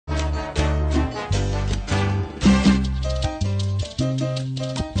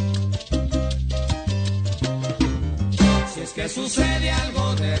sucede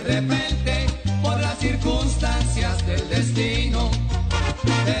algo de repente por las circunstancias del destino.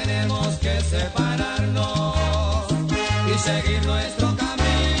 Tenemos que separarnos y seguir nuestro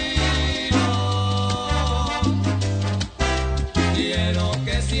camino. Quiero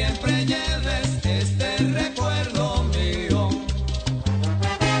que siempre lleves este recuerdo mío.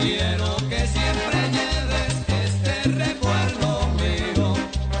 Quiero que siempre lleves este recuerdo mío.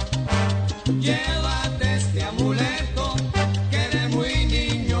 Llévate este amuleto que de muy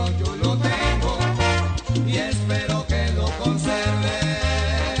niño yo lo tengo y espero que lo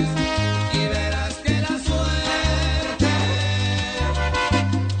conserves y verás que la suerte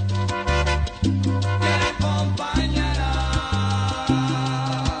te acompañará.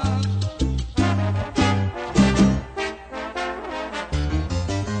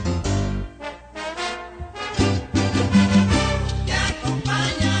 Te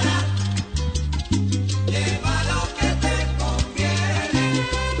acompañará. Lleva lo que te conviene.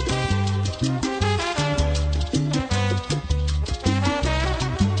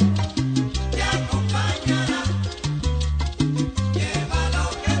 Te acompañará. Lleva lo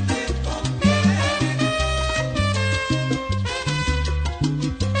que te conviene.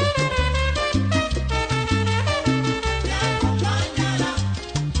 Te acompañará.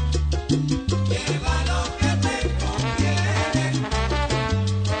 Lleva lo que te conviene.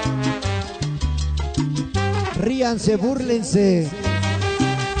 Ríanse, búrlense.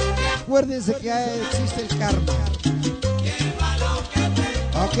 Acuérdense que existe el karma. Lleva lo que te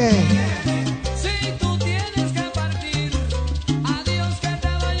Ok. Si tú tienes que partir, adiós, que te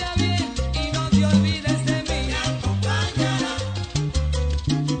vaya bien y no te olvides de mí. Te acompañará.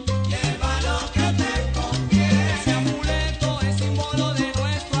 Lleva lo que te conviene. Ese amuleto es símbolo de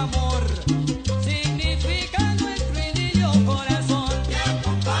nuestro amor. Significa nuestro idilio corazón. Te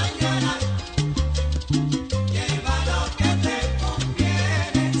acompañará. Lleva lo que te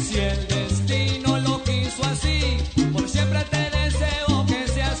conviene. Si el destino lo quiso así, por siempre te deseo que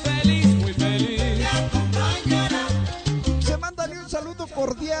seas feliz, muy feliz. Te acompañará. Se mándale un saludo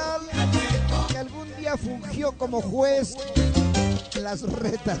cordial que algún día fungió como juez en las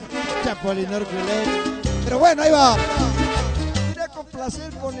retas. Chapolinor culé. Pero bueno, ahí va. Iré a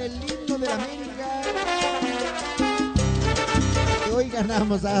complacer con el himno de la América. Que hoy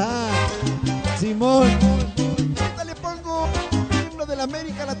ganamos. Ajá. Simón. Ahorita le pongo el himno de la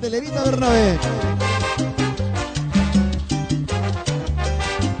América a la telerita Bernabé.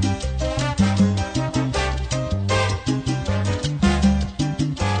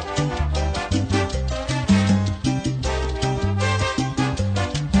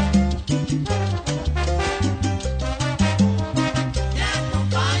 Te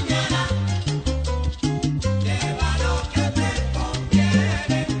acompañará. Lleva lo que te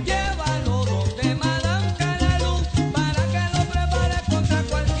conviene. Llévalo donde Madame Calalú para que lo prepare contra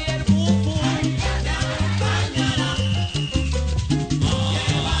cualquier bufú. Te acompañará.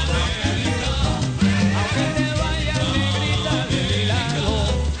 Llévalo aunque te vayas, negrita de mi lado,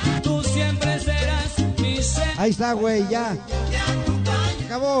 tú siempre serás mi ser. Ahí está, güey, ya. Te acompañará.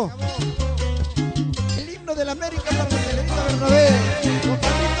 Acabó. El himno de la América para la telerita Bernabé.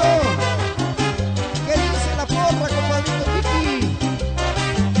 Compadrito. ¿Qué dice la porra, compadrito Tiki?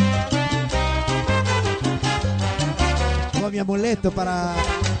 Con mi amuleto para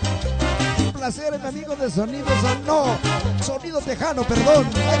un placer, mi amigo de Sonido Sonido Texano, perdón.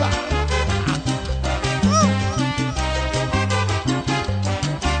 Ahí va.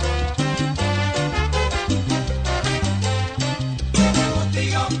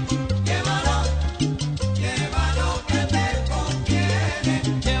 Contigo, llévalo que te conviene.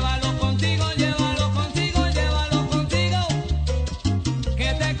 Llévalo contigo, llévalo contigo, llévalo contigo, que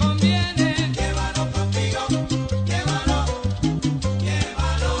te conviene. Llévalo contigo, llévalo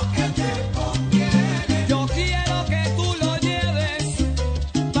que te conviene. Yo quiero que tú lo lleves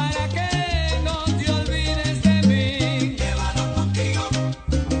para que no te olvides de mí. Llévalo contigo,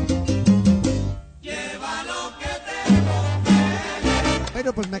 llévalo que te conviene. Bueno,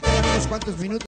 pues me quedan unos cuantos minutos.